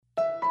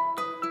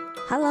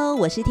Hello，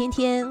 我是天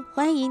天，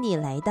欢迎你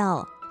来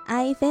到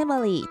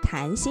iFamily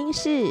谈心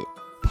事，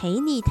陪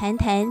你谈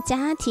谈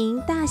家庭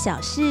大小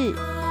事。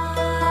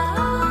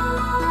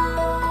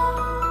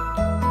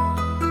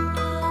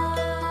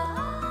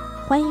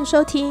欢迎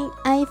收听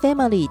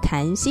iFamily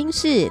谈心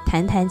事，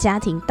谈谈家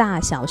庭大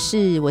小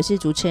事。我是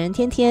主持人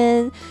天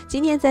天，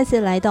今天再次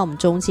来到我们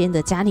中间的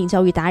家庭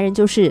教育达人，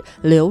就是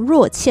刘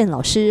若倩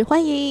老师，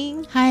欢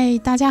迎。嗨，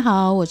大家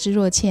好，我是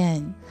若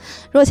倩。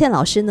若倩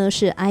老师呢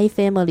是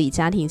iFamily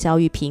家庭教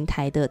育平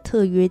台的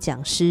特约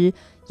讲师，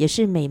也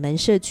是美门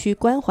社区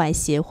关怀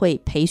协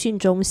会培训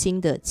中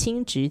心的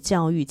亲职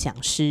教育讲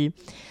师。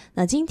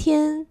那今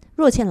天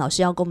若倩老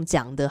师要跟我们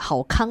讲的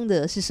好康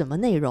的是什么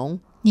内容？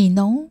你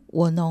侬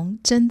我侬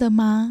真的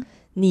吗？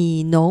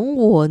你侬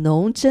我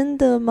侬真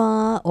的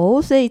吗？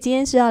所以今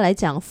天是要来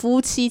讲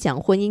夫妻、讲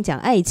婚姻、讲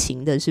爱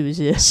情的，是不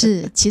是？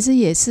是，其实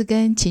也是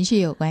跟情绪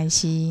有关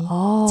系。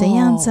怎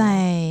样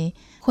在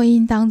婚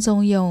姻当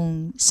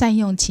中善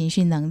用情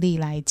绪能力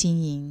来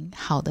经营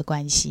好的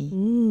关系。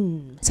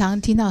常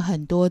听到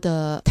很多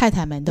的太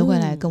太们都会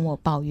来跟我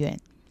抱怨。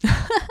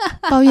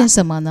抱怨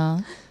什么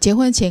呢？结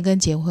婚前跟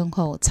结婚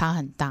后差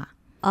很大。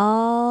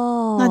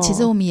那其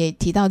实我们也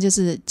提到，就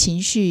是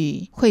情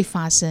绪会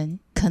发生，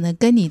可能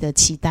跟你的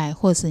期待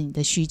或是你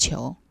的需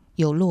求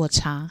有落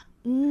差。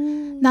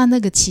那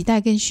个期待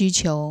跟需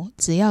求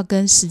只要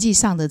跟实际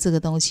上的这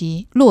个东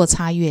西落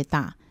差越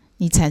大，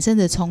你产生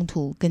的冲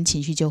突跟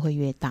情绪就会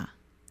越大。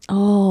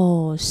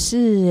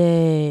是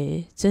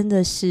耶，真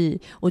的是，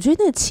我觉得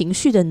那个情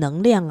绪的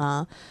能量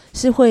啊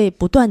是会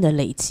不断的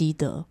累积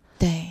的。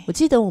对，我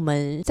记得我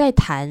们在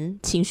谈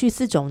情绪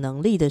4种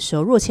能力的时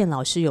候，若倩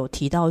老师有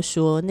提到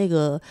说那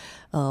个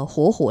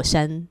火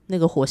山那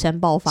个火山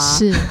爆发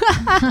是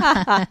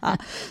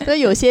所以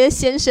有些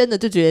先生的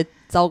就觉得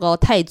糟糕，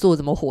太做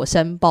怎么火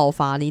山爆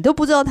发，你都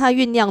不知道它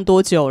酝酿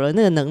多久了，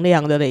那个能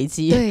量的累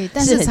积对，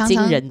但是很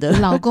惊人的。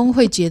老公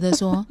会觉得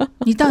说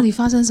你到底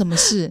发生什么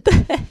事？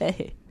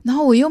对，然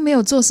后我又没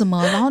有做什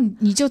么，然后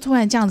你就突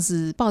然这样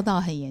子报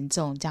道很严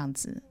重这样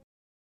子。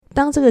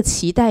当这个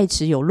期待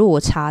值有落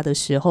差的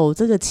时候，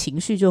这个情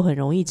绪就很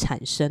容易产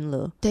生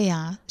了。对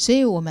啊，所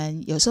以我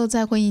们有时候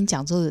在婚姻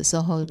讲座的时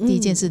候，第一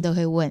件事都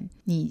会问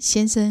你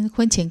先生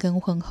婚前跟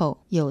婚后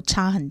有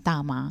差很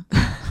大吗？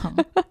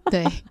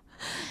对，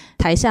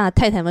台下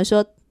太太们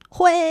说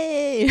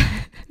会，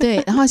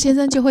对，然后先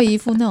生就会一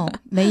副那种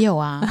没有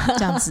啊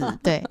这样子。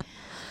对，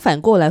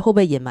反过来会不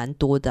会也蛮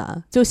多的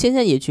啊？就先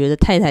生也觉得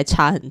太太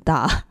差很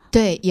大。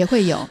对，也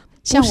会有。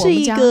像不是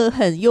一个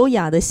很优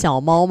雅的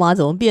小猫吗？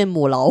怎么变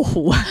母老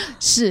虎？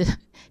是，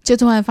就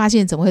突然发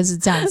现怎么会是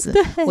这样子。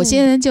我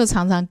现在就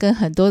常常跟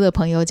很多的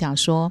朋友讲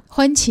说，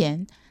婚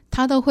前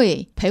他都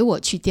会陪我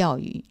去钓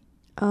鱼。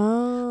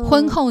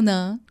婚后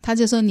呢他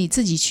就说你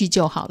自己去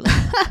就好了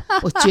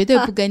我绝对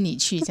不跟你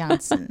去这样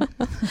子。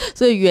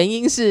所以原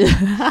因是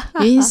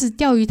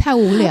钓鱼太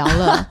无聊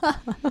了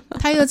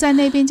他又在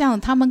那边这样，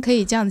他们可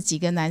以这样几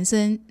个男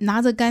生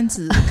拿着杆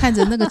子看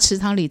着那个池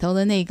塘里头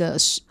的那个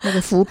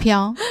浮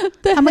漂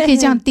他们可以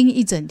这样盯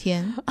一整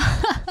天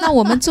那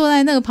我们坐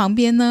在那个旁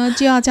边呢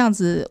就要这样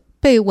子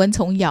被蚊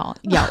虫咬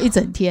一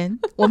整天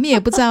我们也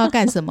不知道要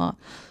干什么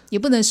也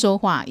不能说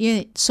话，因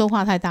为说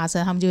话太大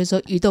声他们就会说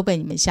鱼都被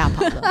你们吓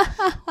跑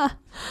了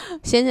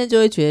先生就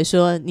会觉得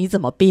说你怎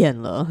么变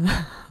了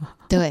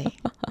对，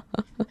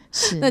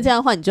是。那这样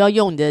的话你就要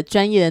用你的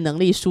专业的能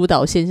力疏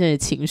导先生的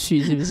情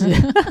绪，是不是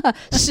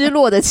失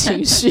落的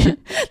情绪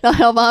然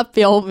后要帮他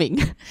标明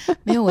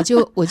没有，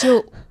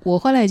我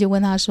后来就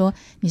问他说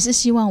你是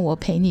希望我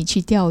陪你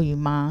去钓鱼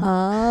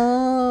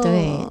吗？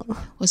对，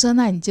我说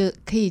那你就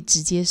可以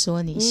直接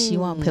说你希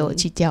望陪我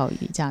去钓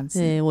鱼这样子。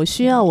对，我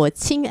需要我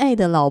亲爱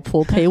的老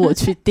婆陪我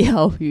去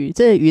钓鱼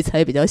这鱼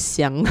才比较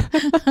香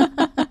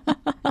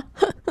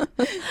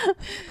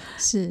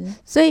是，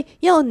所以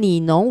要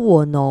你侬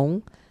我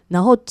侬，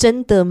然后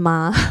真的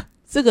吗？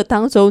这个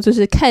当中就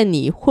是看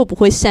你会不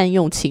会善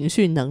用情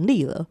绪能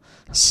力了。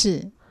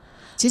是，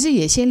其实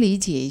也先理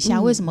解一下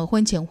为什么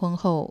婚前婚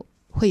后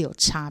会有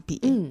差别。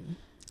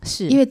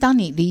是因为当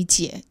你理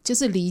解这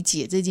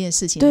件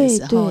事情的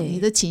时候，你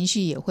的情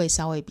绪也会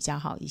稍微比较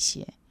好一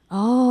些。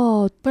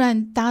不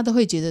然大家都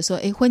会觉得说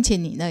婚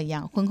前你那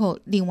样，婚后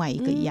另外一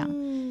个样。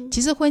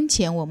其实婚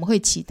前我们会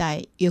期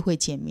待约会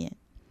见面，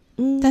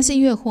但是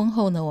因为婚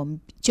后呢我们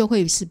就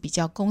会是比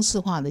较公式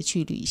化的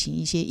去履行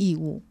一些义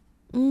务。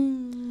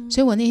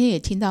所以我那天也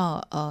听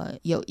到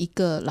有一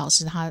个老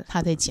师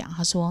他在讲，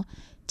他说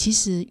其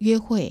实约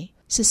会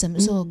是什么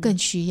时候更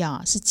需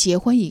要是结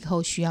婚以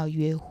后需要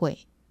约会。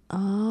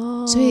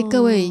所以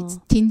各位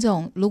听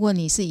众，如果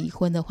你是已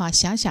婚的话，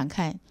想想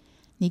看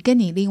你跟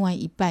你另外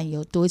一半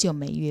有多久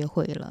没约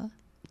会了。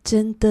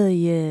真的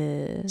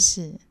耶。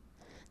是。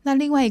那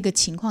另外一个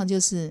情况就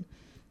是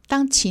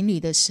当情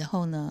侣的时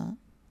候呢，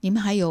你们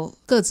还有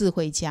各自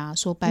回家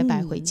说拜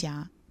拜回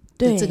家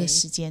的这个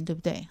时间，对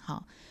不对？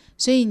好，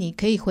所以你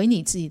可以回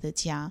你自己的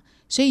家，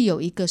所以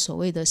有一个所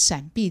谓的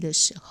闪避的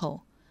时候，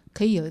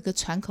可以有一个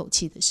喘口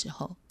气的时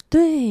候。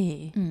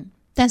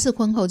但是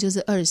婚后就是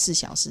24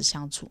小时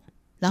相处，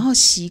然后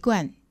习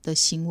惯的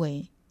行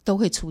为都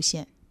会出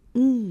现。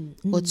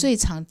我最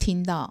常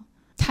听到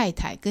太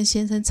太跟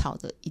先生吵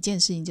的一件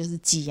事情就是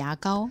挤牙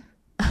膏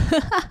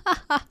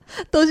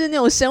都是那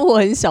种生活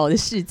很小的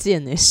事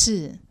件耶。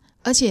是，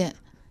而且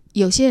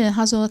有些人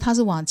他说他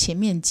是往前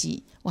面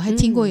挤，我还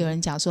听过有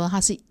人讲说他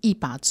是一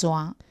把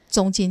抓，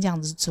中间这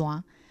样子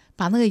抓，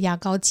把那个牙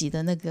膏挤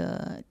的那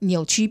个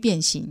扭曲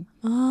变形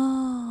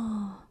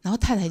然后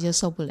太太就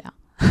受不了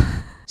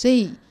所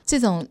以这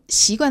种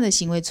习惯的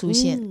行为出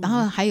现，然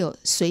后还有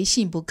随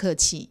性不客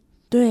气，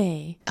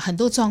对，很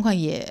多状况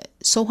也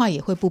说话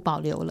也会不保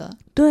留了。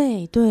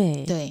对，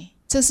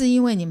这是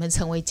因为你们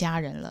成为家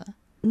人了。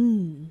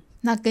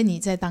那跟你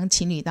在当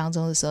情侣当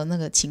中的时候，那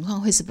个情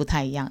况会是不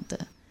太一样的。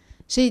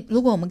所以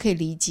如果我们可以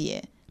理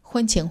解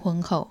婚前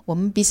婚后我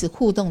们彼此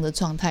互动的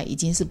状态已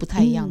经是不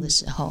太一样的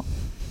时候，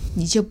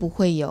你就不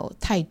会有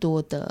太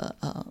多的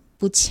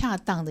不恰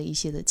当的一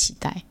些的期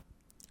待。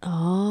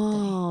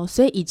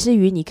所以以至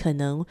于你可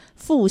能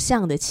负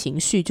向的情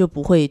绪就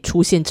不会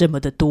出现这么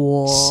的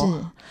多，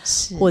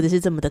是或者是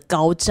这么的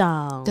高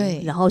涨，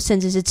对，然后甚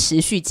至是持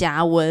续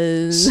加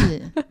温，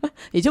是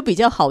也就比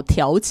较好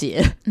调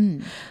节。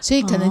所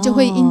以可能就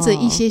会因着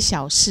一些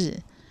小事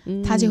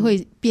它就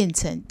会变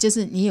成就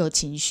是你有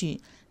情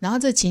绪，然后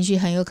这情绪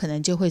很有可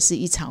能就会是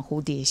一场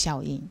蝴蝶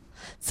效应。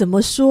怎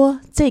么说？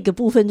这个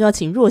部分就要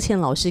请若倩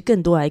老师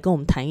更多来跟我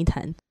们谈一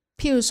谈。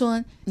譬如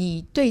说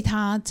你对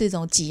他这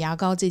种挤牙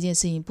膏这件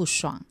事情不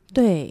爽，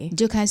对，你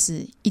就开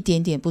始一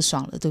点点不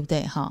爽了，对不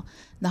对？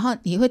然后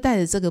你会带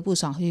着这个不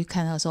爽去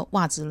看到说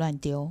袜子乱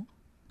丢，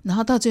然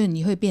后到最后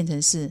你会变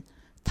成是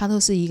他都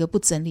是一个不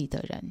整理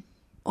的人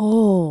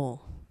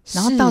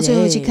然后到最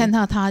后去看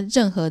到他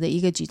任何的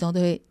一个举动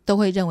都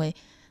会认为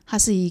他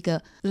是一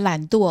个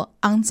懒惰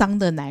肮脏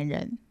的男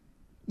人，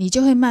你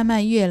就会慢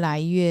慢越来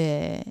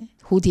越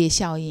蝴蝶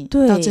效应，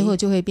到最后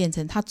就会变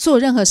成他做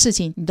任何事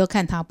情你都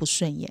看他不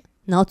顺眼，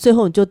然后最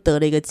后你就得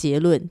了一个结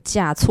论，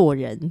嫁错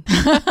人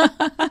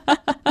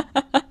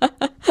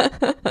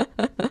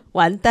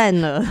完蛋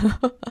了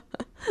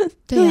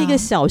就一个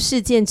小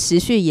事件持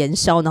续延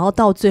烧，然后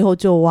到最后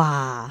就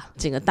哇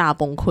整个大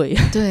崩溃。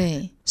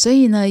对，所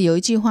以呢有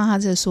一句话他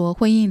就说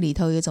婚姻里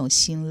头有一种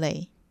心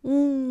累，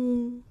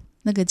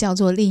那个叫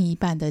做另一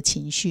半的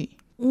情绪。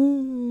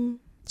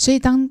所以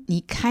当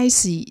你开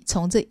始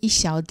从这一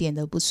小点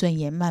的不顺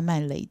眼慢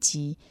慢累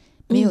积，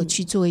没有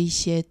去做一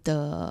些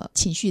的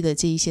情绪的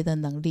这一些的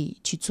能力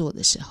去做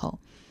的时候，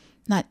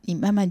那你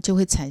慢慢就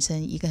会产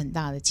生一个很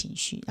大的情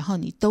绪，然后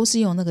你都是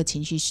用那个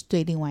情绪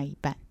对另外一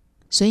半，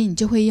所以你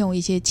就会用一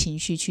些情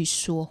绪去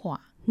说话，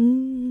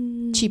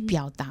去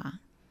表达。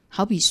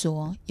好比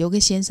说有个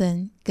先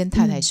生跟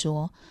太太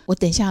说，我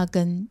等一下要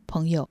跟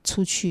朋友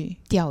出去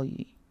钓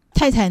鱼，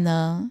太太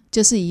呢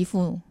就是一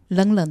副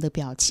冷冷的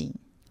表情，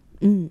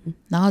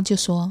然后就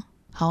说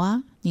好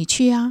啊你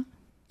去啊。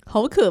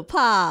好可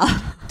怕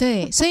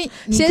对，所以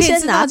你可以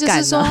知道就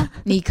是说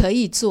你可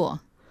以做，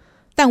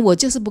但我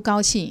就是不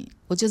高兴，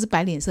我就是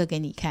摆脸色给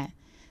你看。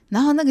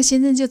然后那个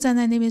先生就站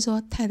在那边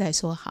说太太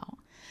说好，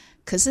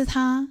可是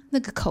他那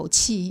个口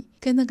气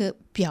跟那个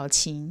表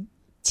情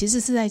其实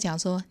是在讲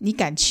说你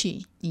敢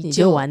去你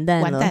就完蛋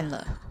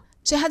了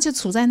所以他就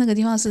处在那个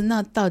地方是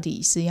那到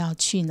底是要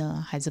去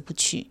呢还是不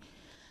去，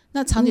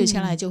那长久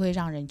下来就会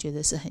让人觉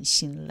得是很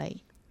心累。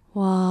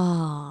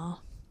哇，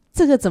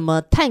这个怎么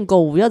探狗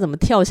舞要怎么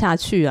跳下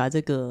去啊？这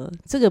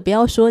个不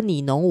要说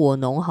你侬我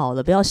侬好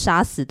了，不要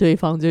杀死对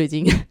方就已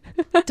经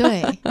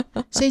对，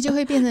所以就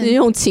会变成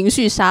用情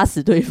绪杀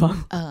死对方。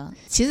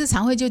其实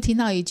常会就听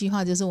到一句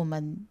话，就是我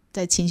们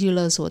在情绪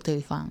勒索对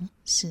方。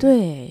是，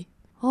对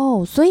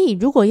所以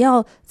如果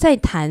要在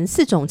谈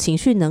4种情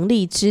绪能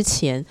力之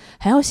前，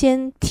还要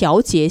先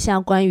调节一下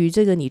关于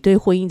这个你对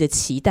婚姻的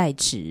期待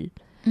值。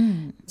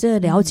这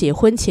了解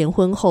婚前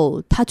婚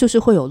后它就是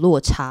会有落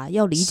差，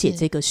要理解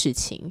这个事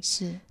情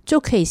是就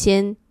可以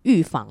先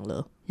预防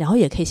了，然后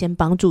也可以先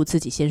帮助自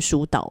己先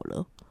疏导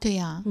了。对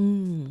啊，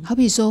好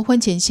比说婚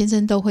前先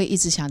生都会一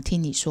直想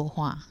听你说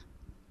话，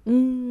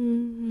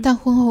但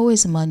婚后为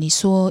什么你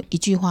说一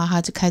句话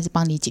他就开始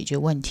帮你解决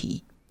问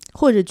题，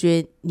或者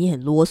觉得你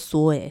很啰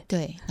嗦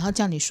对，然后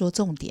叫你说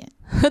重点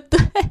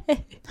对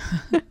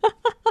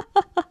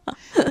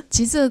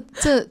其实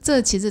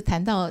这其实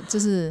谈到就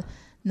是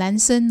男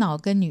生脑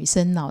跟女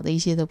生脑的一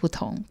些的不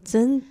同，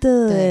真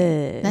的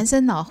对，男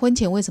生脑婚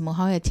前为什么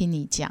他会听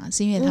你讲，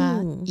是因为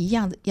他一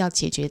样要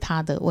解决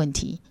他的问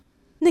题。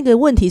那个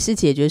问题是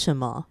解决什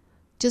么？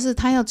就是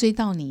他要追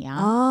到你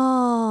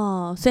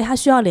啊。所以他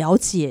需要了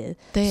解，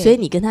对，所以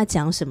你跟他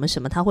讲什么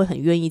什么他会很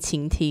愿意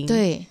倾听。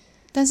对，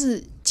但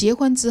是结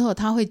婚之后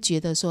他会觉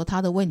得说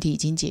他的问题已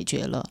经解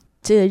决了，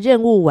这个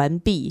任务完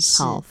毕，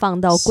好放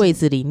到柜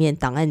子里面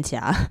档案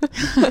夹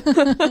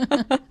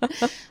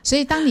所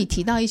以当你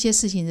提到一些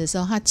事情的时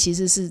候，他其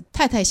实是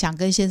太太想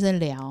跟先生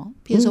聊，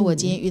譬如说我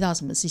今天遇到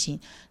什么事情，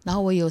然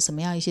后我有什么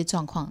样一些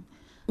状况，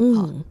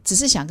只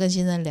是想跟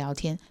先生聊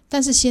天，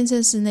但是先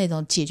生是那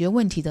种解决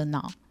问题的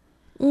脑，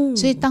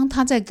所以当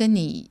他在跟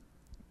你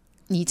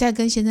在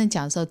跟先生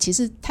讲的时候，其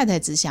实太太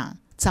只想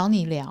找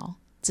你聊，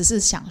只是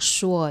想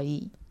说而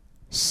已。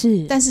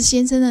是，但是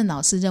先生的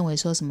脑是认为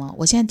说什么，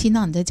我现在听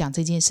到你在讲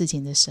这件事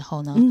情的时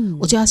候呢，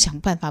我就要想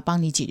办法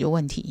帮你解决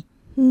问题，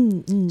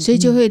所以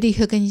就会立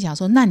刻跟你讲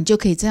说，那你就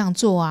可以这样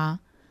做啊，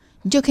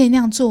你就可以那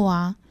样做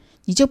啊，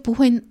你就不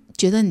会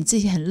觉得你自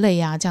己很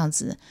累啊这样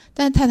子。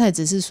但太太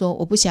只是说，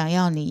我不想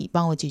要你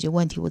帮我解决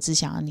问题，我只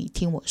想要你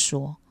听我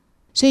说。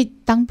所以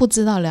当不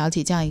知道了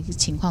解这样一个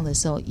情况的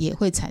时候，也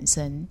会产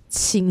生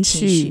情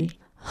绪。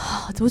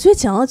我觉得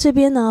讲到这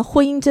边呢，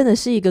婚姻真的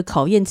是一个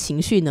考验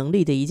情绪能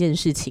力的一件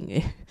事情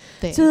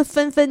对，就是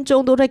分分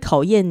钟都在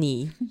考验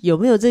你有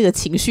没有这个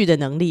情绪的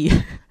能力。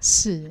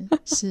是，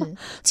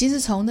其实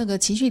从那个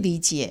情绪理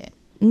解，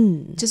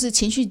就是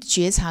情绪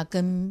觉察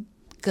跟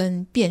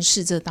辨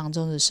识这当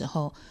中的时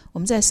候，我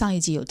们在上一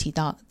集有提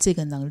到这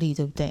个能力，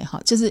对不对？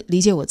就是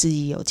理解我自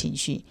己有情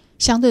绪，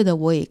相对的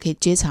我也可以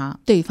觉察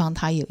对方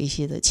他有一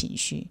些的情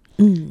绪。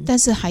但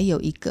是还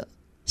有一个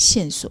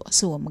线索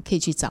是我们可以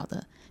去找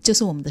的，就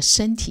是我们的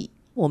身体。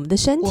我们的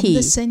身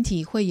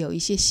体会有一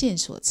些线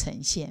索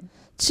呈现。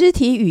肢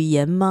体语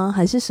言吗？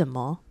还是什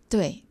么？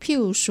对，譬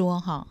如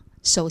说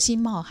手心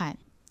冒汗，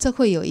这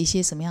会有一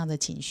些什么样的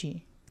情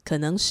绪？可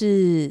能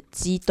是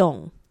激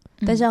动，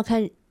但是要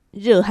看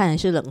热汗还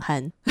是冷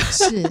汗。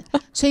是，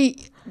所以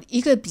一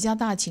个比较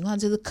大的情况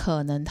就是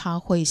可能他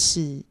会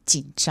是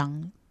紧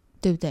张，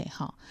对不对？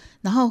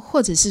然后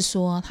或者是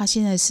说他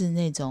现在是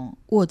那种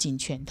握紧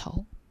拳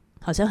头，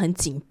好像很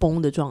紧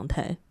绷的状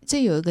态。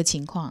这有一个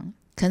情况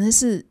可能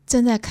是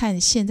正在看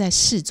现在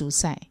世足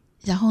赛，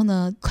然后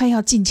呢快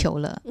要进球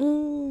了，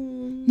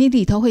你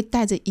里头会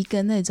带着一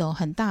个那种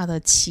很大的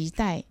期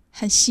待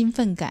和兴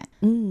奋感，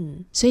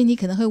所以你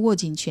可能会握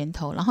紧拳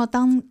头，然后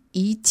当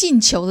一进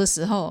球的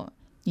时候，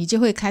你就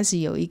会开始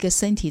有一个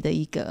身体的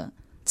一个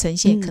呈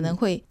现，可能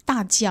会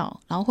大叫，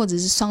然后或者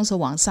是双手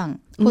往上，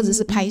或者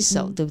是拍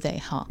手，对不对？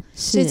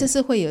所以这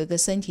是会有一个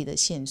身体的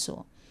线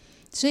索。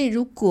所以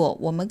如果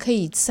我们可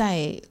以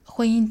在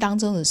婚姻当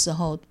中的时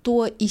候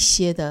多一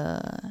些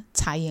的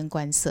察言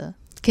观色，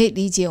可以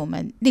理解我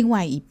们另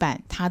外一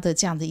半他的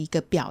这样的一个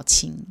表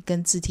情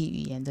跟肢体语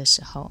言的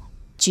时候，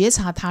觉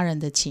察他人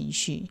的情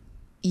绪，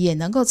也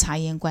能够察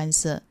言观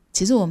色，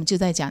其实我们就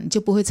在讲，你就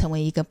不会成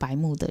为一个白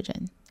目的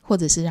人，或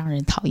者是让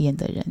人讨厌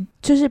的人。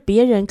就是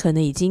别人可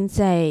能已经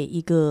在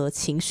一个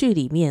情绪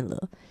里面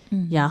了，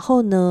然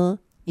后呢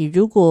你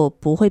如果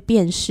不会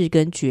辨识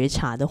跟觉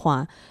察的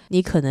话，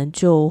你可能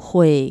就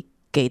会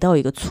给到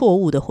一个错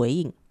误的回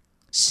应。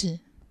是，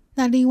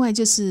那另外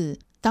就是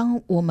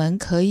当我们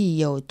可以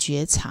有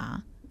觉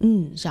察，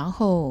然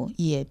后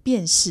也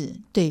辨识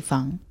对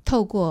方，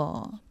透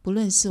过不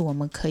论是我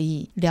们可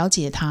以了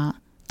解他，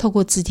透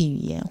过肢体语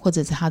言或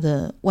者是他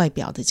的外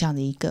表的这样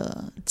的一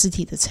个肢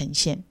体的呈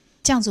现，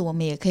这样子我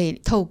们也可以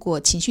透过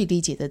情绪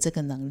理解的这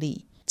个能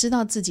力，知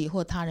道自己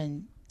或他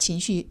人情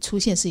绪出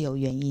现是有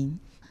原因，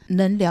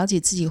能了解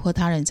自己或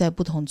他人在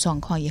不同状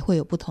况也会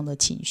有不同的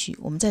情绪，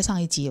我们在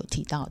上一集有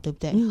提到，对不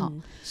对？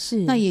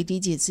是。那也理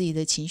解自己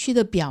的情绪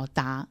的表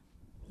达，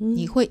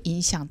你会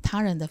影响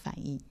他人的反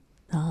应。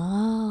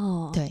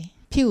对，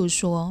譬如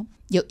说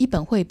有一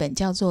本绘本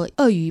叫做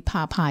鳄鱼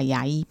怕怕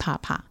牙医怕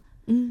怕，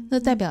那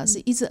代表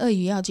是一只鳄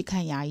鱼要去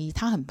看牙医，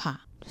他很怕，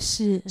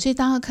是，所以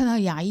当他看到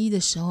牙医的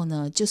时候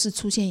呢，就是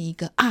出现一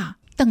个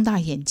瞪大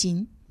眼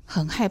睛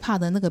很害怕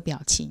的那个表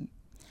情。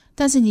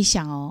但是你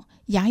想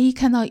牙医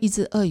看到一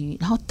只鳄鱼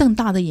然后瞪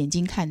大的眼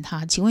睛看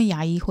他，请问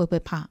牙医会不会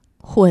怕？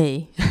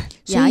会，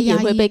牙医也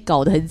会被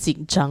搞得很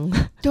紧张。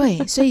对，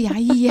所以牙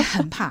医也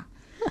很怕。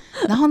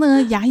然后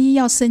呢，牙医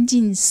要伸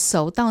进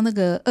手到那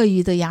个鳄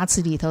鱼的牙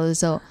齿里头的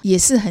时候也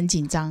是很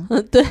紧张。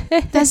对，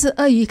但是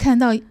鳄鱼看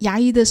到牙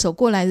医的手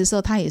过来的时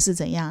候，他也是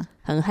怎样？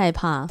很害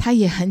怕，他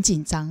也很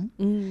紧张。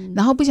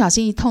然后不小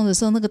心一痛的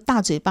时候，那个大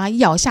嘴巴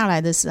咬下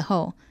来的时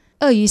候，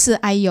鳄鱼是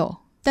哎呦，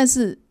但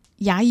是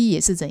牙医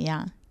也是怎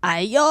样？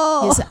哎呦，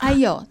也是哎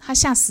呦，他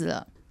吓死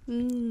了。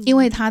因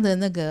为他的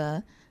那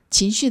个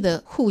情绪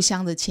的互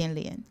相的牵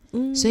连，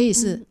所以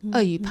是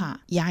鳄鱼怕，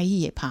牙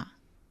医也怕。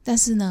但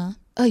是呢，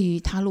鳄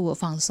鱼他如果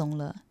放松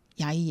了，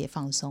牙医也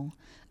放松；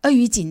鳄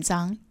鱼紧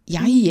张，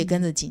牙医也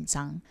跟着紧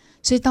张。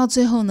所以到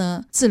最后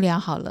呢，治疗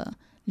好了，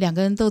两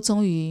个人都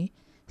终于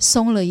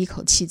松了一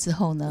口气之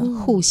后呢，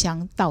互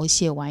相道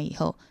谢完以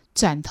后，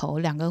转头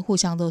两个人互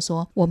相都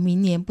说，我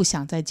明年不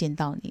想再见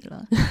到你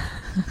了。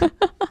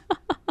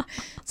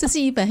这是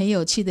一本很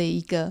有趣的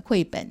一个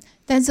绘本，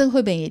但这个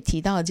绘本也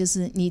提到，就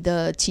是你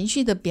的情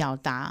绪的表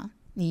达，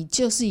你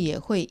就是也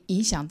会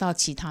影响到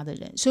其他的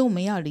人。所以我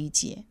们要理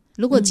解，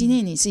如果今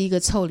天你是一个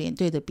臭脸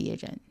对着别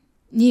人，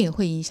你也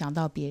会影响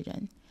到别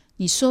人，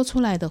你说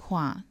出来的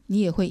话你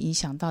也会影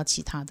响到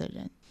其他的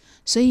人。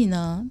所以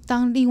呢，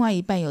当另外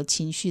一半有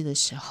情绪的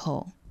时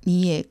候，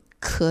你也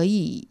可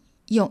以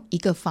用一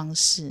个方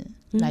式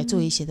来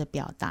做一些的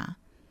表达，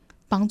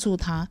帮助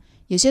他。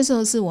有些时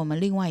候是我们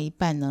另外一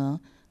半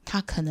呢，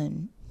他可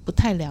能不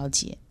太了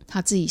解，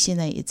他自己现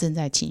在也正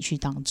在情绪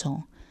当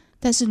中，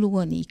但是如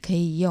果你可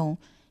以用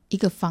一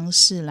个方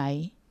式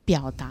来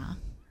表达，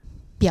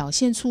表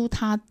现出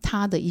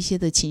他的一些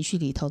的情绪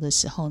里头的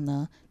时候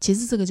呢，其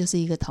实这个就是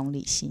一个同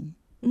理心。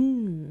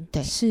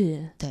对，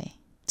是，对，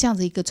这样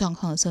的一个状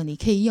况的时候，你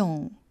可以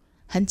用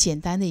很简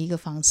单的一个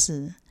方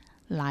式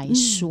来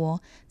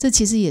说，这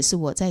其实也是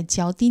我在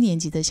教低年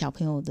级的小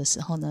朋友的时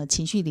候呢，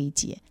情绪理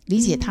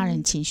解他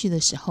人情绪的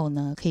时候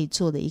呢，可以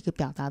做的一个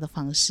表达的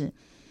方式。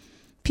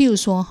譬如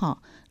说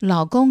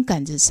老公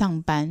赶着上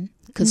班，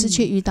可是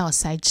却遇到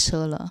塞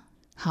车了，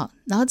好，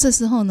然后这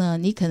时候呢，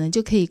你可能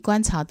就可以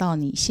观察到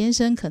你先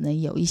生可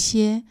能有一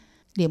些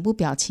脸部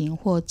表情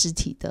或肢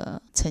体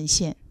的呈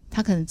现，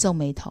他可能皱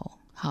眉头，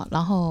好，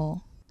然后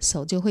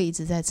手就会一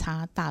直在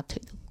擦大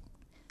腿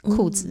的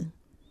裤子，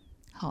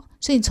好，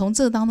所以从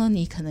这当中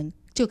你可能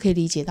就可以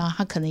理解到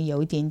他可能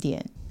有一点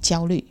点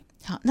焦虑。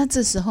好，那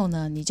这时候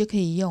呢，你就可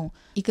以用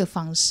一个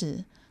方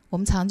式，我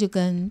们常常就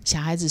跟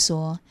小孩子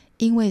说，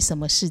因为什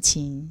么事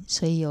情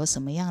所以有什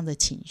么样的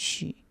情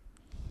绪，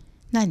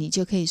那你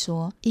就可以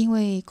说，因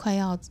为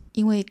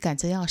赶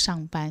着要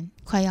上班，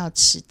快要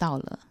迟到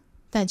了，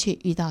但却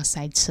遇到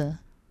塞车，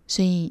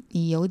所以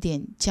你有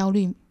点焦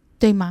虑，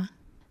对吗？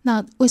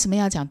那为什么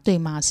要讲对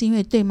吗？是因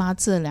为对吗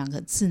这2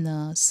个字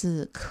呢，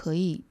是可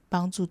以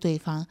帮助对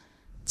方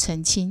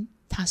澄清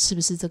他是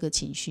不是这个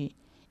情绪，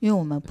因为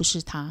我们不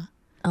是他，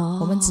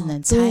我们只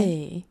能猜。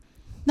对，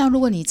那如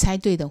果你猜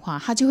对的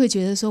话，他就会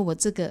觉得说，我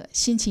这个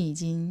心情已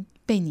经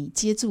被你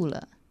接住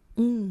了，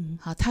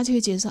好，他就会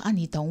觉得说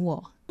你懂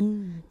我，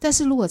但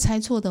是如果猜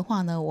错的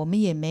话呢，我们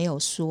也没有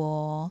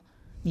说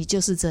你就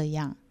是这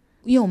样，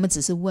因为我们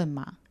只是问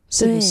嘛，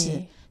是不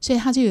是？所以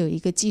他就有一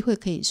个机会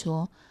可以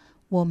说，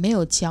我没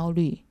有焦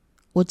虑，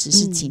我只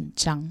是紧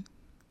张。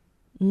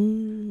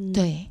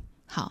对，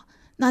好，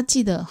那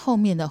记得后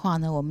面的话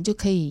呢，我们就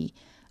可以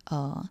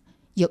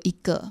有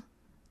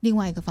另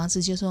外一个方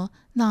式，就是说，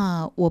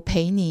那我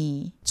陪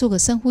你做个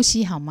深呼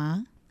吸好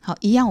吗？好，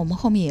一样我们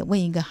后面也问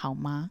一个好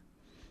吗？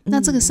那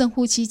这个深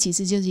呼吸其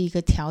实就是一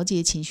个调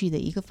节情绪的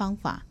一个方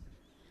法，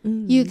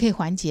因为可以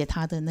缓解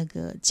他的那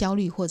个焦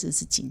虑或者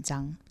是紧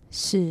张。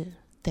是，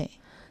对。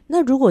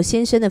那如果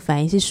先生的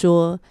反应是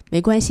说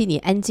没关系，你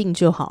安静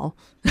就好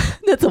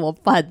那怎么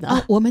办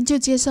呢？我们就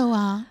接受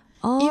啊，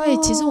因为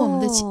其实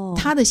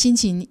他的心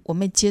情我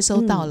们接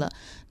收到了，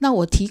那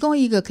我提供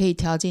一个可以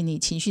调节你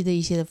情绪的一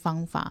些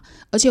方法，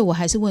而且我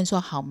还是问说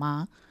好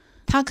吗？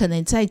他可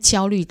能在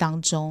焦虑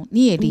当中，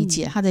你也理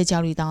解他在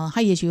焦虑当中，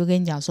他也许会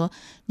跟你讲说，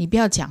你不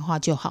要讲话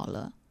就好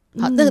了。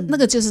好，那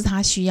个就是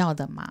他需要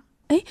的嘛。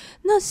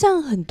那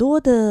像很多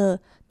的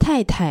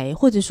太太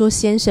或者说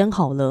先生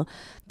好了，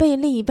被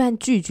另一半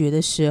拒绝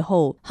的时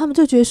候，他们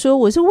就觉得说，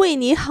我是为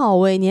你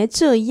好你还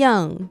这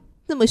样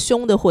那么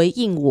凶的回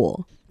应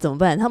我，怎么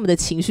办？他们的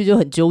情绪就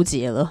很纠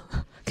结了，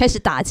开始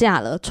打架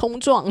了，冲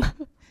撞。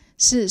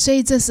是，所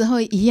以这时候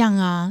一样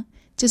啊，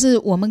就是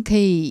我们可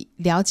以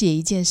了解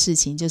一件事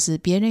情，就是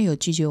别人有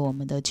拒绝我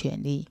们的权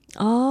利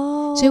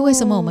所以为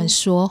什么我们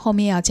说后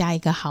面要加一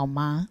个好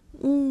吗？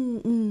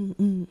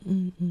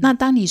那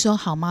当你说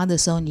好吗的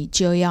时候，你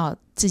就要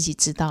自己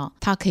知道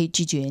他可以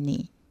拒绝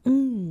你。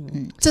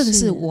这个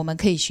是我们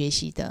可以学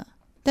习的。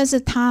但是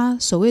他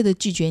所谓的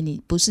拒绝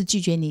你，不是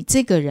拒绝你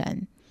这个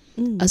人，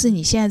而是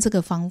你现在这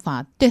个方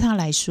法对他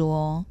来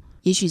说，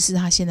也许是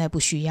他现在不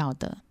需要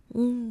的。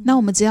那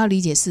我们只要理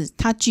解是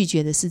他拒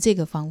绝的是这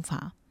个方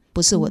法，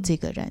不是我这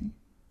个人。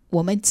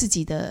我们自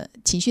己的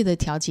情绪的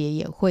调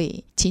节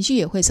情绪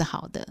也会是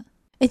好的。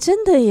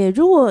真的耶，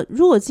如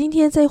果今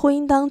天在婚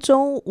姻当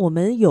中，我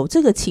们有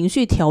这个情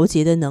绪调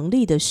节的能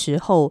力的时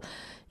候，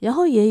然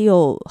后也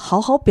有好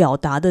好表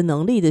达的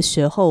能力的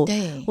时候，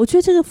对，我觉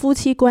得这个夫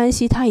妻关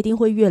系它一定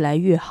会越来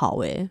越好。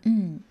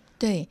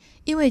对，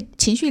因为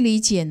情绪理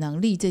解能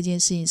力这件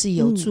事情是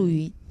有助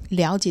于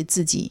了解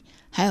自己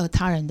还有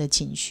他人的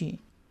情绪。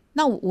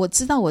那我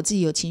知道我自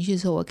己有情绪的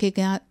时候，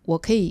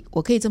我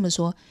可以这么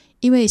说，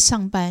因为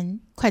上班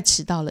快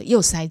迟到了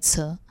又塞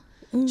车，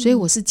所以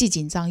我是既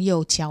紧张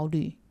又焦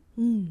虑。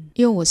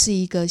因为我是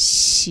一个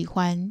喜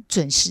欢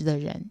准时的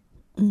人。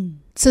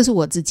这是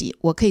我自己，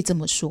我可以这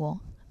么说。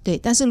对，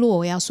但是如果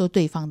我要说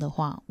对方的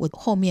话，我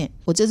后面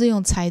我就是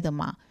用猜的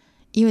嘛，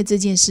因为这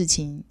件事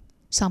情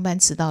上班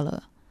迟到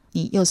了，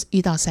你又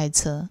遇到塞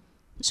车，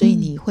所以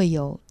你会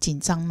有紧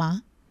张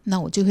吗？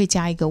那我就会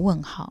加一个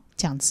问号，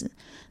这样子。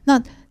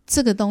那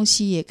这个东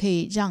西也可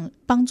以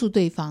帮助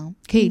对方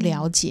可以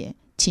了解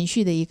情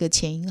绪的一个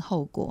前因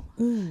后果。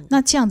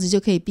那这样子就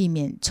可以避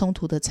免冲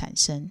突的产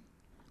生。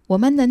我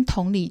们能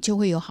同理，就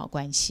会有好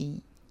关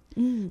系。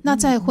那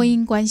在婚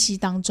姻关系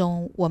当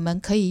中，我们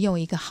可以用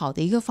一个好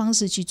的一个方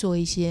式去做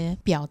一些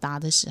表达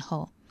的时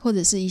候，或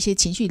者是一些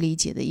情绪理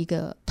解的一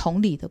个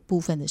同理的部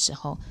分的时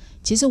候，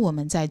其实我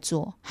们在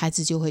做，孩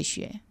子就会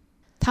学，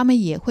他们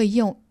也会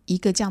用一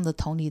个这样的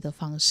同理的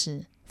方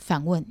式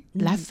反问，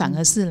反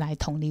而是来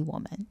同理我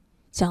们。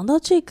讲到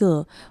这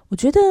个，我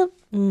觉得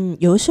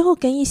有的时候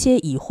跟一些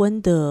已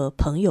婚的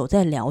朋友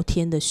在聊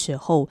天的时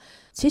候，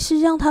其实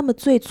让他们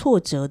最挫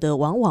折的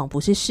往往不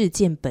是事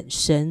件本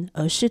身，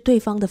而是对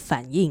方的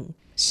反应，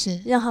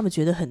是让他们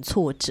觉得很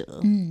挫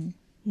折。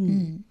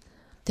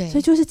对，所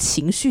以就是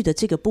情绪的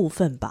这个部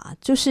分吧，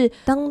就是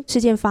当事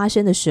件发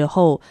生的时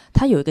候，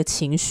他有一个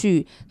情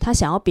绪，他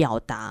想要表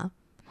达，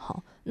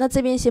好，那这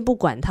边先不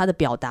管他的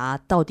表达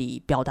到底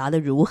表达的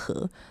如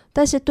何，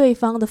但是对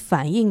方的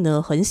反应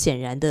呢，很显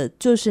然的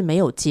就是没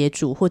有接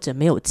住或者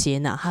没有接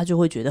纳，他就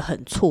会觉得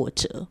很挫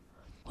折，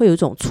会有一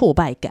种挫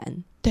败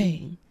感。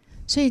对，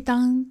所以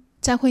当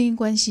在婚姻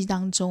关系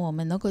当中，我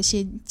们能够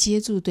先接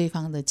住对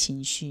方的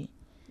情绪，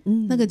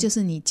那个就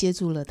是你接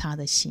住了他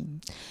的心。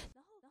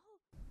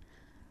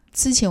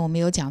之前我们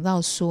有讲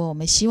到说，我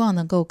们希望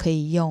能够可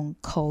以用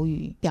口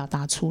语表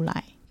达出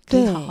来，可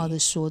以好好的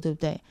说， 对不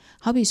对？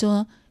好比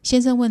说先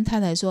生问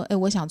太太说，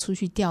我想出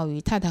去钓鱼，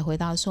太太回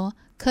答说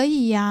可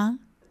以呀，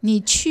你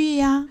去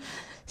呀。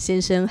先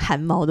生汗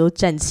毛都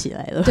站起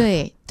来了。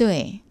对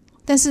对，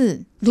但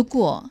是如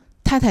果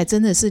太太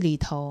真的是里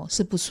头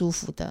是不舒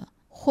服的，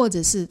或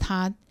者是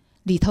他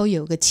里头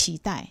有个期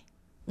待，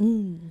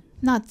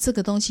那这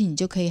个东西你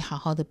就可以好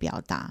好的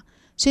表达。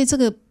所以这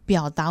个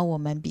表达我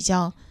们比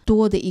较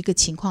多的一个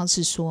情况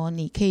是说，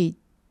你可以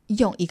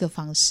用一个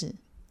方式，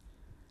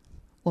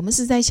我们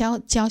是在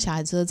教小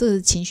孩子，这个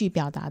是情绪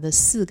表达的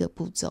4个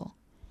步骤。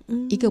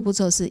一个步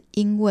骤是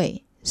因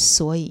为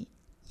所以，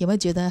有没有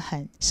觉得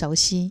很熟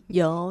悉？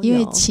有，因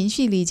为情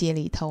绪理解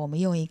里头我们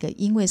用一个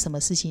因为什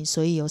么事情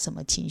所以有什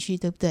么情绪，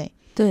对不对？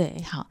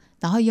对。好，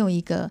然后用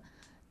一个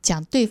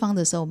讲对方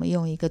的时候，我们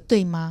用一个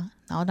对吗，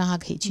然后让他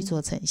可以去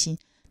做澄清。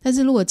但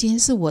是如果今天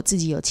是我自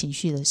己有情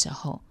绪的时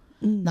候，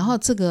然后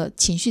这个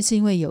情绪是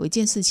因为有一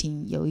件事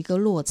情有一个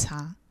落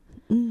差，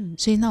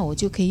所以那我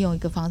就可以用一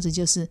个方式，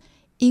就是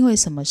因为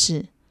什么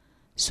事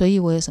所以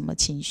我有什么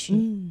情绪，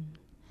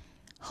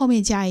后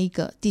面加一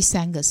个第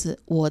3个是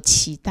我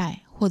期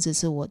待或者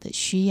是我的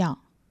需要。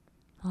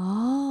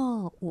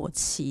我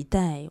期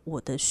待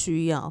我的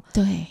需要。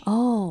对，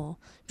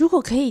如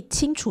果可以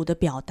清楚的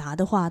表达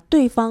的话，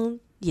对方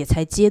也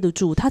才接得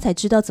住，他才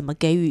知道怎么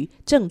给予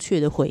正确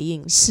的回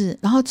应。是，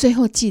然后最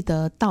后记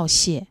得道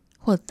谢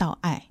或道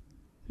爱。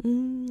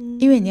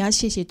因为你要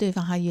谢谢对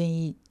方，他愿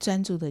意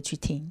专注的去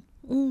听。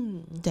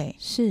对，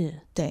是，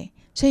对。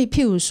所以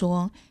譬如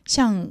说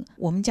像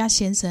我们家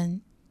先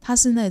生，他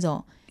是那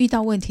种遇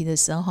到问题的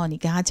时候，你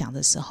跟他讲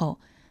的时候，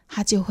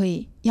他就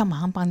会要马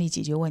上帮你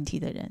解决问题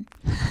的人。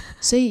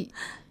所以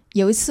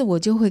有一次我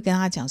就会跟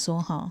他讲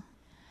说，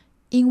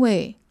因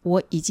为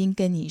我已经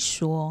跟你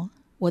说，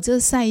我这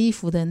晒衣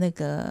服的那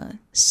个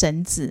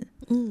绳子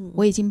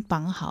我已经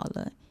绑好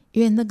了，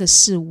因为那个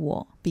是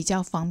我比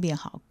较方便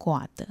好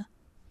挂的，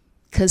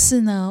可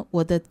是呢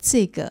我的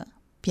这个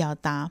表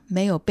达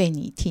没有被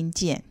你听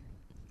见，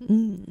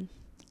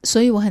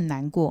所以我很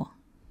难过，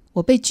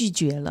我被拒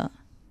绝了。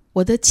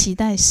我的期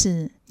待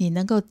是你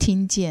能够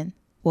听见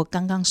我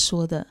刚刚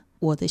说的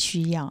我的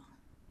需要。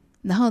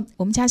然后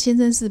我们家先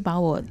生是把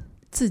我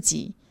自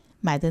己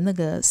买的那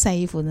个晒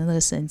衣服的那个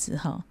绳子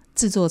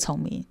自作聪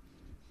明，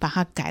把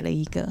它改了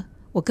一个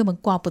我根本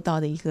挂不到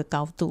的一个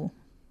高度。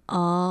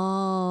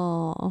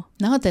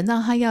然后等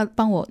到他要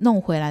帮我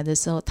弄回来的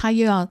时候，他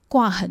又要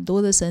挂很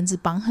多的绳子，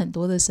绑很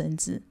多的绳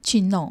子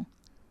去弄。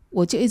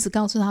我就一直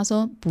告诉他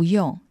说不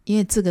用，因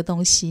为这个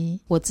东西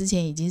我之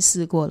前已经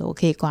试过了，我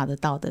可以挂得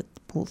到的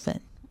部分。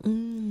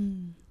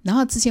然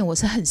后之前我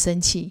是很生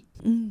气，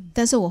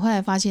但是我后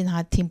来发现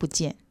他听不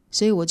见，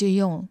所以我就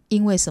用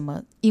因为什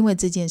么，因为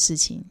这件事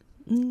情，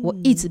我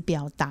一直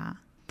表达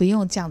不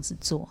用这样子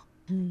做。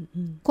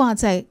挂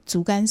在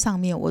竹竿上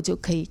面我就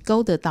可以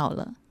勾得到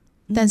了，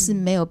但是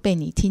没有被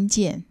你听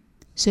见，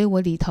所以我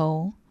里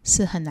头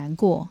是很难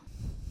过，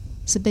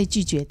是被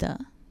拒绝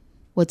的。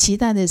我期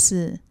待的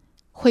是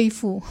恢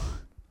复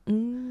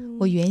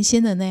我原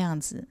先的那样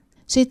子。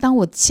所以当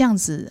我这样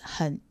子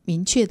很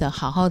明确的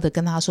好好的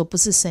跟他说，不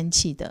是生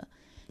气的。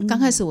刚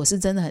开始我是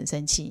真的很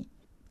生气，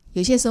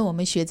有些时候我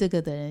们学这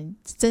个的人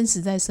真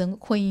实在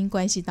婚姻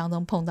关系当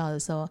中碰到的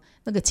时候，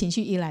那个情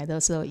绪一来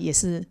的时候也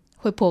是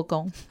会破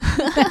功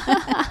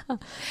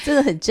真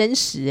的很真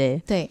实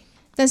耶。对，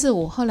但是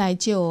我后来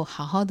就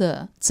好好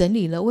的整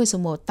理了为什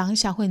么我当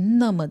下会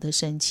那么的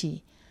生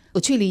气，我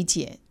去理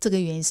解这个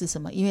原因是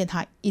什么，因为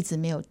他一直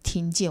没有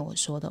听见我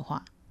说的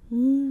话。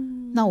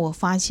那我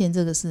发现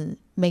这个是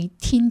没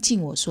听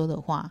进我说的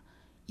话，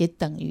也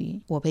等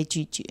于我被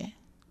拒绝。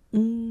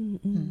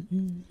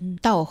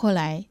到我后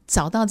来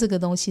找到这个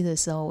东西的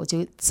时候，我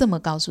就这么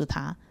告诉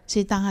他。所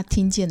以当他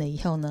听见了以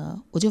后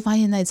呢，我就发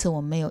现那次我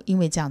没有因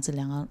为这样子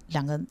两个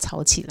人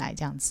吵起来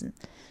这样子。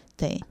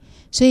对，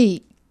所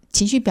以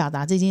情绪表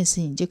达这件事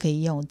情就可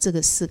以用这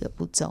个4个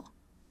步骤。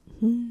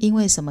因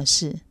为什么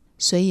事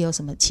所以有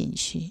什么情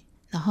绪，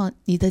然后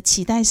你的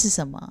期待是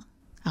什么，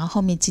然后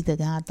后面记得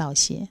跟他道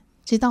谢。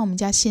所以当我们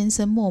家先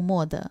生默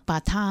默的把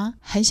他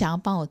很想要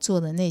帮我做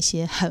的那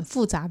些很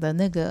复杂的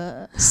那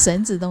个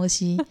绳子东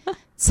西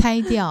拆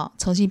掉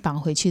重新绑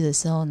回去的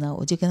时候呢，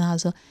我就跟他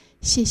说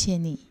谢谢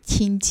你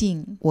听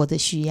进我的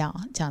需要，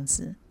这样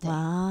子。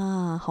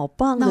哇，好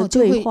棒的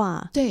对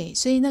话。对，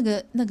所以那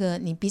个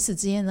你彼此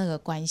之间那个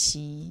关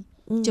系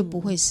就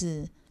不会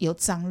是有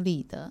张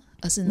力的，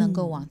而是能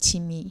够往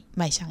亲密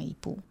迈向一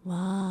步。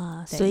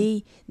哇，所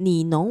以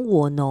你侬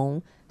我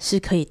侬是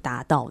可以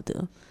达到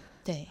的。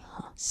对，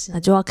那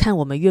就要看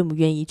我们愿不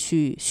愿意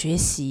去学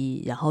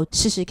习，然后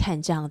试试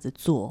看这样子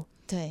做。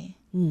对，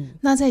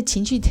那在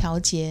情绪调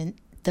节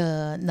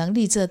的能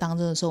力这当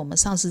中的时候，我们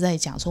上次在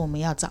讲说我们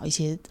要找一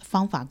些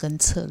方法跟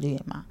策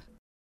略嘛，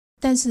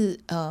但是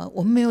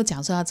我们没有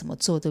讲说要怎么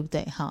做，对不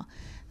对？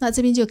那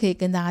这边就可以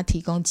跟大家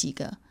提供几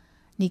个，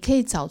你可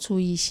以找出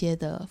一些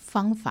的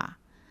方法，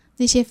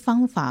那些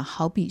方法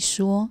好比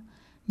说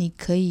你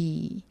可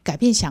以改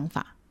变想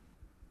法，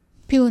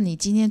譬如你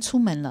今天出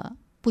门了，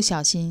不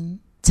小心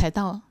踩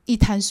到一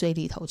滩水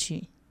里头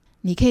去，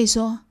你可以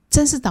说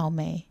真是倒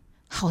霉，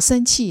好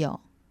生气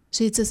哦，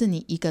所以这是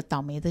你一个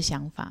倒霉的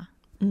想法。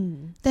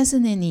但是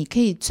呢，你可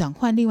以转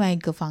换另外一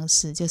个方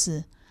式，就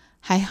是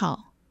还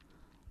好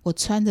我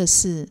穿的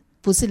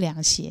不是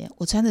凉鞋，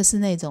我穿的是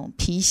那种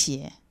皮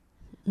鞋，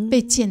被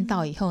溅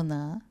到以后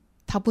呢，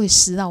它不会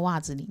湿到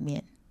袜子里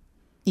面。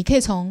你可以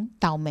从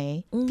倒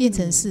霉变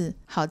成是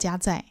好家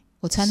在，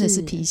我穿的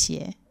是皮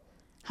鞋，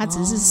它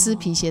只是湿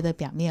皮鞋的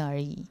表面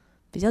而已，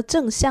比较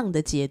正向的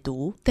解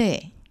读。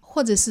对，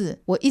或者是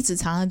我一直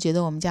常常觉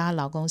得我们家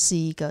老公是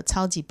一个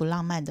超级不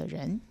浪漫的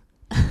人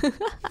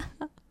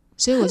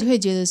所以我就会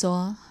觉得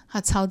说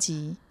他超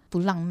级不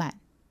浪漫，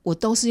我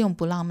都是用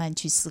不浪漫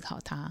去思考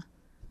他。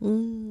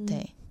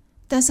对。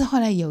但是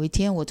后来有一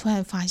天我突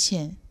然发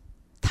现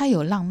他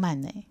有浪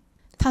漫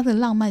他的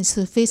浪漫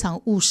是非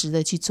常务实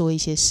的去做一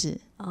些事。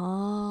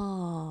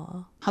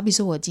好比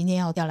说我今天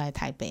要来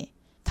台北，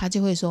他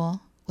就会说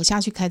我下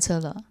去开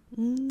车了，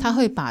他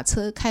会把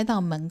车开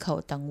到门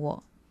口等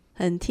我，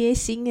很贴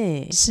心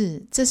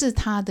是，这是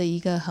他的一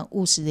个很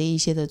务实的一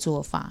些的做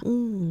法。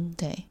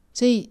对。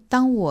所以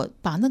当我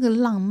把那个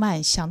浪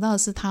漫想到的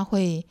是他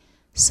会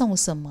送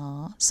什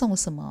么，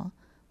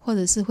或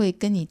者是会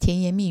跟你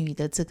甜言蜜语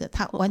的，这个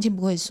他完全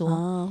不会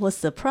说或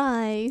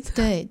surprise。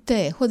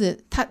 对，或者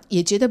他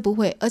也绝对不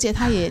会，而且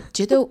他也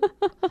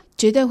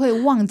绝对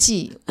会忘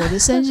记我的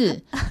生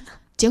日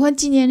结婚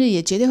纪念日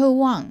也绝对会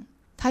忘，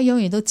他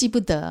永远都记不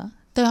得，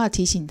都要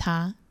提醒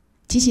他，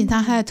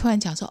他还突然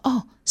讲说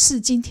是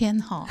今天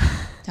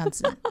这样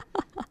子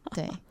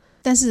对。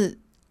但是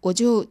我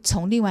就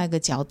从另外一个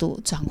角度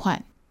转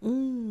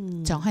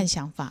换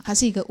想法，他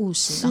是一个务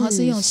实，然后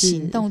是用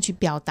行动去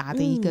表达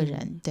的一个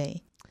人。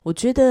对，我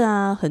觉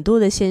得很多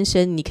的先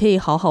生你可以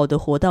好好的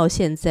活到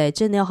现在，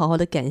真的要好好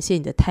的感谢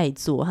你的太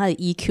座，他的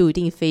EQ 一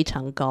定非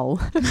常高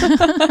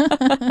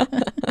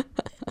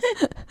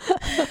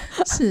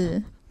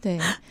是，对。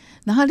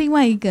然后另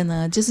外一个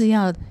呢，就是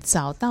要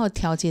找到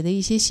调节的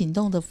一些行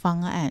动的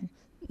方案。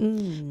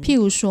譬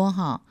如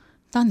说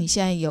当你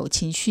现在有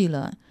情绪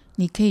了，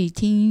你可以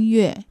听音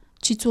乐，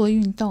去做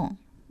运动，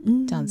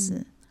这样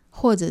子。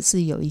或者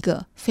是有一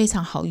个非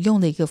常好用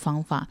的一个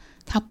方法，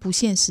它不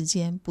限时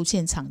间，不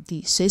限场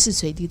地，随时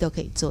随地都可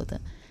以做的，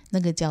那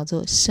个叫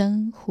做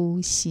深呼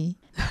吸。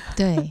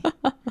对，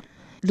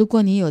如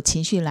果你有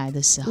情绪来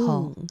的时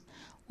候，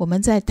我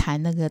们在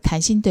谈那个谈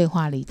心对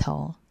话里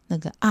头，那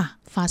个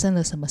发生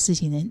了什么事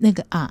情呢？那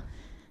个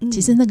其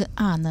实那个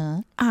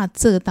呢，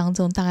这个当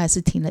中大概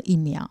是停了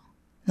1秒，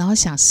然后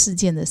想事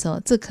件的时候，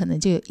这可能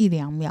就有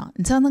1-2秒，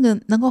你知道那个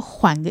能够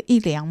缓个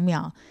1-2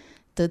秒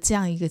的这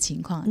样一个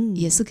情况，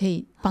也是可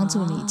以帮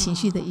助你情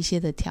绪的一些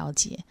的调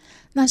节。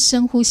那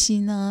深呼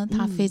吸呢，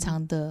它非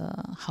常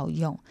的好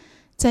用，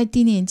在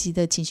低年级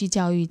的情绪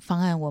教育方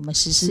案我们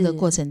实施的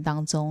过程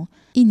当中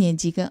，1年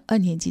级跟2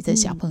年级的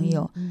小朋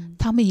友，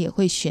他们也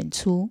会选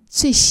出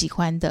最喜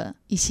欢的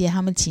一些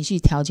他们情绪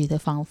调节的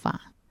方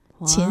法。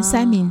前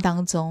3名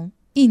当中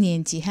，1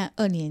年级和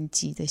2年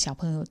级的小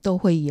朋友都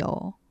会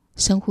有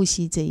深呼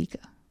吸这一个。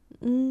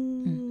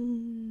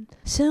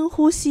深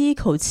呼吸一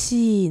口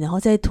气，然后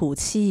再吐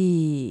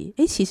气。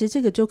其实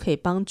这个就可以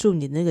帮助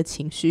你的那个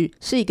情绪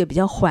是一个比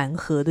较缓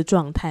和的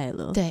状态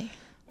了。对，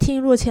听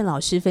若倩老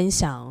师分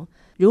享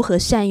如何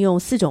善用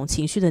4种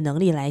情绪的能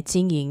力来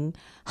经营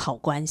好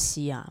关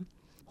系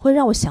会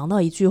让我想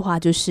到一句话，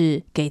就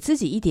是给自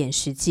己一点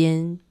时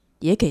间，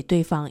也给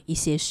对方一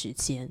些时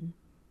间。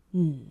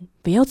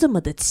不要这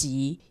么的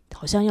急，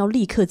好像要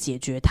立刻解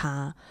决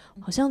它，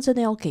好像真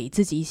的要给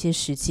自己一些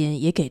时间，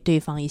也给对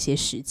方一些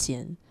时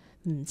间。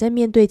在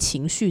面对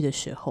情绪的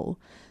时候，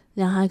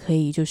让他可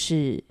以就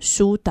是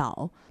疏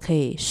导，可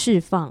以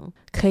释放，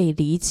可以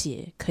理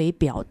解，可以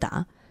表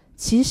达，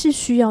其实是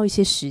需要一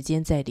些时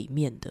间在里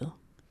面的。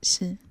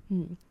是，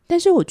但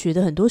是我觉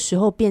得很多时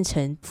候变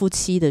成夫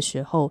妻的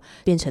时候，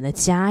变成了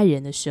家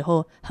人的时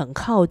候，很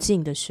靠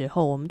近的时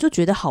候，我们就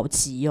觉得好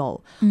急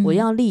我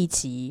要立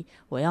即，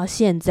我要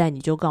现在你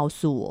就告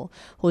诉我，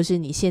或是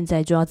你现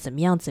在就要怎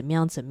么样怎么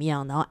样怎么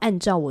样，然后按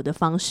照我的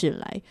方式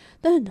来。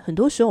但很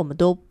多时候我们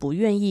都不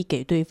愿意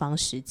给对方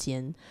时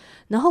间，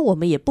然后我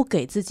们也不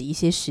给自己一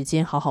些时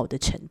间好好的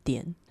沉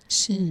淀。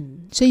是，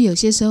所以有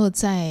些时候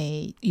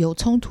在有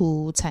冲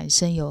突产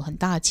生有很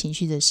大的情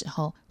绪的时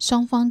候，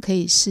双方可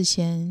以事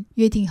先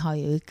约定好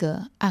有一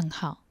个暗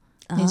号，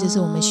那就是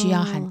我们需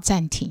要喊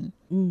暂停。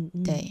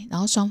对，然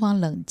后双方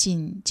冷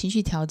静情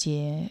绪调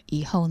节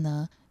以后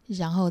呢，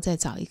然后再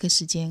找一个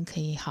时间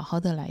可以好好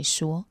的来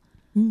说。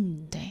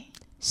对，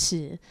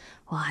是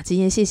哇，今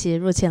天谢谢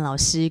若倩老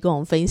师跟我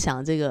们分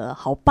享这个，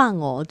好棒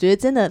哦！我觉得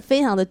真的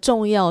非常的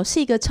重要，是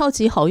一个超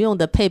级好用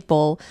的配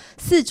包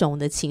，4种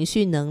的情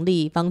绪能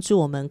力，帮助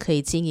我们可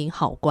以经营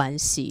好关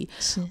系。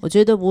我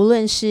觉得无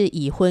论是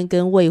已婚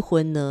跟未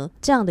婚呢，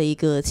这样的一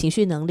个情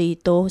绪能力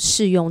都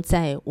适用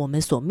在我们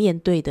所面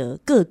对的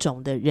各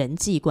种的人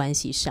际关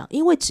系上，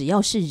因为只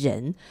要是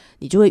人，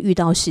你就会遇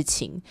到事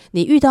情，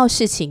你遇到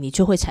事情你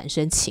就会产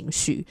生情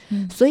绪，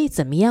所以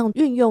怎么样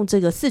运用这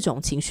个4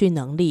种情绪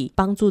能力，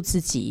帮助自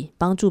己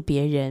帮助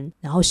别人，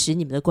然后使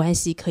你们的关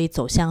系可以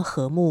走向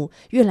和睦，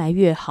越来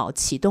越好，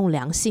启动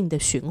良性的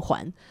循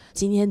环。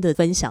今天的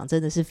分享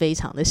真的是非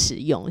常的实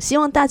用，希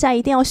望大家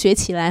一定要学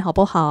起来，好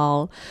不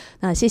好？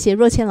那谢谢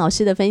若倩老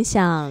师的分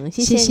享，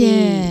谢谢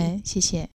你，谢谢。